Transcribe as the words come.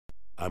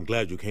I'm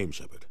glad you came,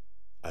 Shepard.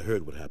 I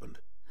heard what happened.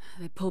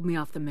 They pulled me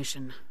off the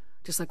mission,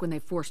 just like when they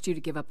forced you to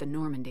give up the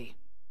Normandy.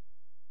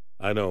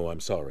 I know, I'm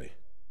sorry.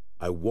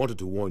 I wanted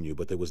to warn you,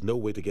 but there was no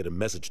way to get a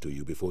message to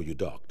you before you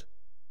docked.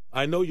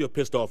 I know you're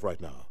pissed off right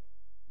now,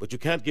 but you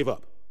can't give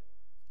up.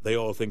 They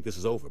all think this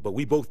is over, but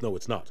we both know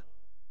it's not.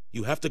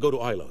 You have to go to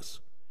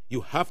Ilos.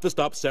 You have to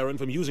stop Saren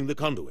from using the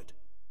conduit.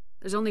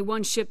 There's only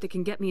one ship that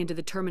can get me into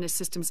the Terminus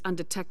systems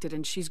undetected,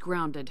 and she's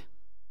grounded.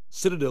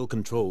 Citadel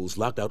controls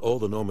locked out all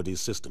the Normandy's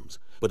systems,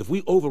 but if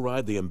we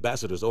override the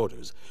Ambassador's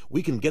orders,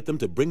 we can get them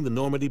to bring the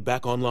Normandy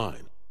back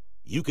online.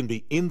 You can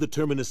be in the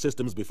Terminus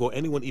systems before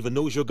anyone even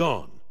knows you're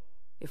gone.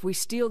 If we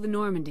steal the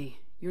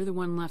Normandy, you're the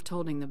one left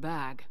holding the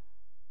bag.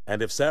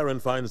 And if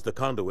Saren finds the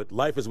conduit,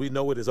 life as we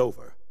know it is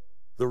over.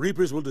 The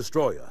Reapers will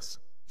destroy us.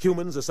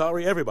 Humans,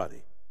 Asari,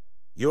 everybody.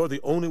 You're the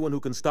only one who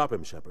can stop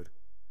him, Shepard.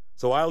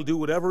 So I'll do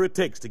whatever it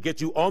takes to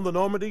get you on the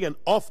Normandy and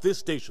off this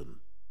station.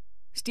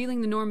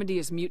 Stealing the Normandy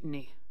is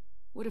mutiny.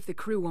 What if the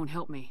crew won't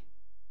help me?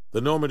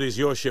 The Normandy's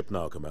your ship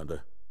now,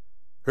 Commander.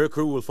 Her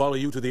crew will follow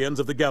you to the ends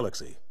of the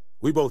galaxy.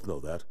 We both know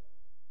that.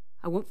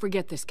 I won't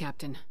forget this,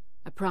 Captain.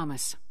 I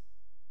promise.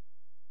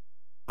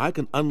 I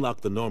can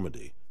unlock the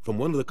Normandy from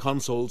one of the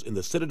consoles in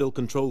the Citadel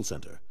Control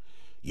Center.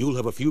 You'll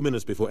have a few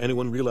minutes before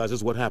anyone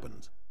realizes what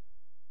happened.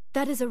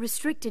 That is a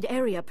restricted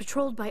area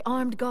patrolled by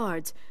armed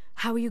guards.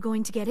 How are you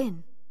going to get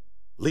in?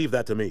 Leave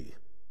that to me.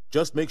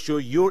 Just make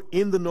sure you're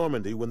in the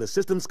Normandy when the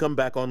systems come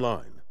back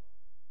online.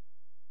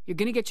 You're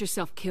gonna get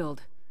yourself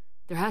killed.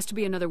 There has to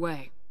be another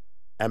way.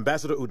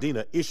 Ambassador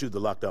Udina issued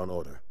the lockdown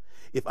order.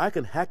 If I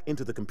can hack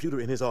into the computer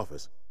in his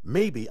office,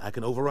 maybe I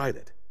can override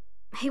it.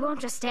 He won't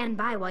just stand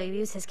by while you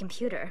use his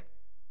computer.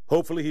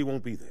 Hopefully he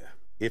won't be there.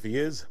 If he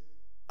is,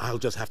 I'll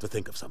just have to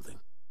think of something.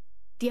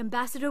 The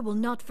Ambassador will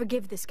not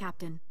forgive this,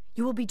 Captain.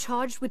 You will be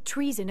charged with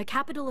treason, a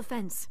capital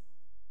offense.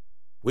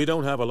 We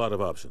don't have a lot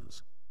of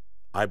options.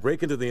 I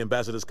break into the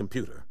Ambassador's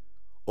computer,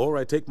 or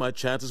I take my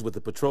chances with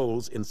the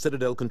patrols in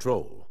Citadel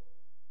Control.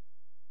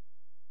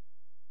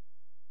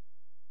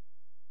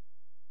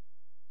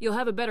 You'll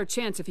have a better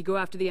chance if you go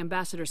after the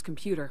Ambassador's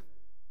computer.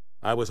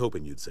 I was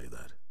hoping you'd say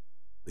that.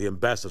 The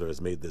Ambassador has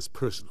made this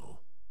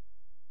personal.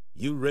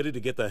 You ready to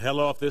get the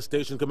hell off this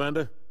station,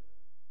 Commander?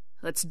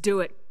 Let's do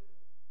it.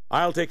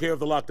 I'll take care of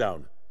the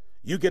lockdown.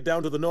 You get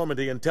down to the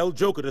Normandy and tell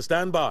Joker to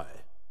stand by.